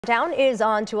Down is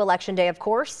on to Election Day, of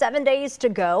course. 7 days to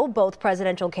go. Both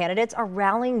presidential candidates are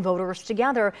rallying voters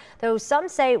together, though some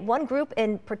say one group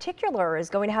in particular is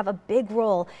going to have a big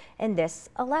role in this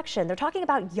election. They're talking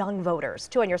about young voters.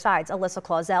 Two on your sides, Alyssa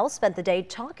Clausell spent the day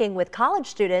talking with college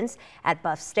students at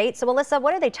Buff State. So, Alyssa,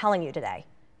 what are they telling you today?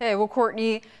 Hey, well,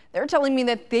 Courtney, they're telling me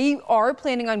that they are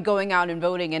planning on going out and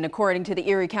voting. And according to the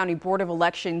Erie County Board of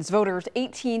Elections, voters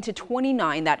 18 to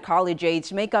 29, that college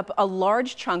age, make up a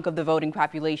large chunk of the voting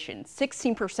population,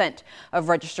 16% of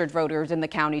registered voters in the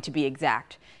county to be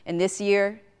exact. And this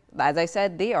year, as I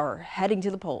said, they are heading to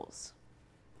the polls.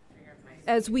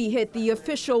 As we hit the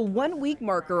official 1 week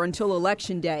marker until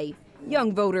Election Day,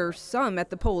 young voters, some at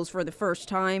the polls for the first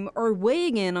time, are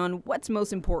weighing in on what's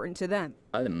most important to them.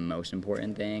 The most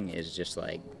important thing is just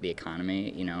like the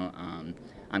economy.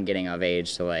 I'm getting of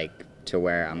age to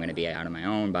where I'm going to be out on my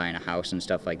own, buying a house and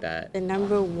stuff like that. The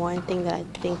number one thing that I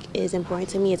think is important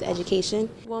to me is education.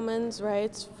 Women's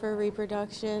rights for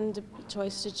reproduction, the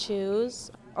choice to choose.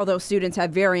 Although students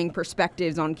have varying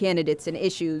perspectives on candidates and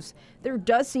issues, there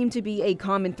does seem to be a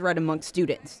common thread among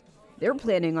students. They're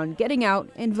planning on getting out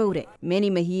and voting.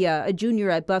 Manny Mejia, a junior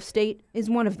at Buff State,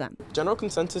 is one of them. General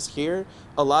consensus here,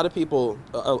 a lot of people,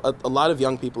 a lot of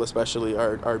young people especially,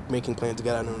 are making plans to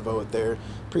get out and vote. They're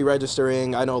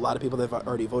pre-registering. I know a lot of people that have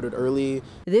already voted early.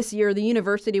 This year, the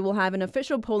university will have an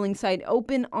official polling site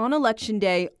open on Election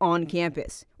Day on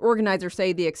campus. Organizers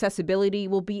say the accessibility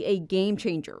will be a game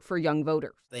changer for young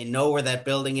voters. They know where that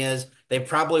building is. They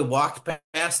probably walked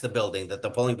past the building that the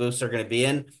polling booths are going to be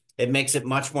in. It makes it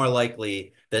much more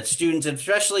likely that students,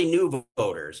 especially new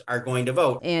voters, are going to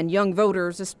vote. And young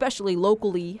voters, especially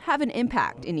locally, have an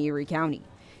impact in Erie County.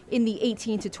 In the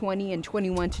 18 to 20 and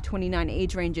 21 to 29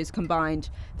 age ranges combined,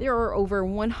 there are over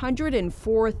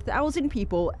 104,000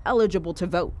 people eligible to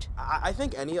vote. I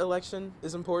think any election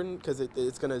is important because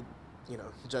it's going to,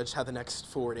 judge how the next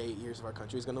 4 to 8 years of our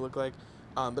country is going to look like.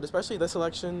 But especially this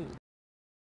election.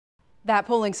 That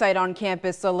polling site on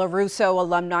campus, the LaRusso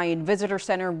Alumni and Visitor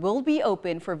Center, will be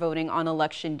open for voting on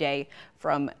Election Day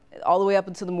from all the way up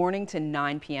until the morning to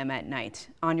 9 p.m. at night.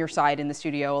 On your side in the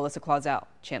studio, Alyssa Clausell,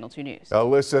 Channel 2 News.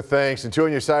 Alyssa, thanks. And two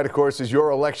on your side, of course, is your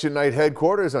election night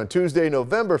headquarters on Tuesday,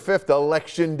 November 5th,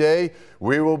 Election Day.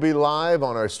 We will be live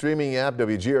on our streaming app,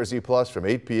 WGRZ Plus, from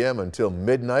 8 p.m. until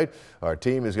midnight. Our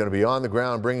team is going to be on the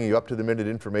ground bringing you up-to-the-minute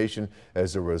information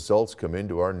as the results come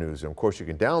into our newsroom. Of course, you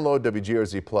can download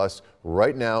WGRZ Plus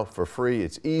right now for free.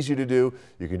 It's easy to do.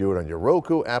 You can do it on your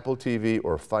Roku, Apple TV,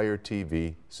 or Fire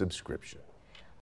TV subscription.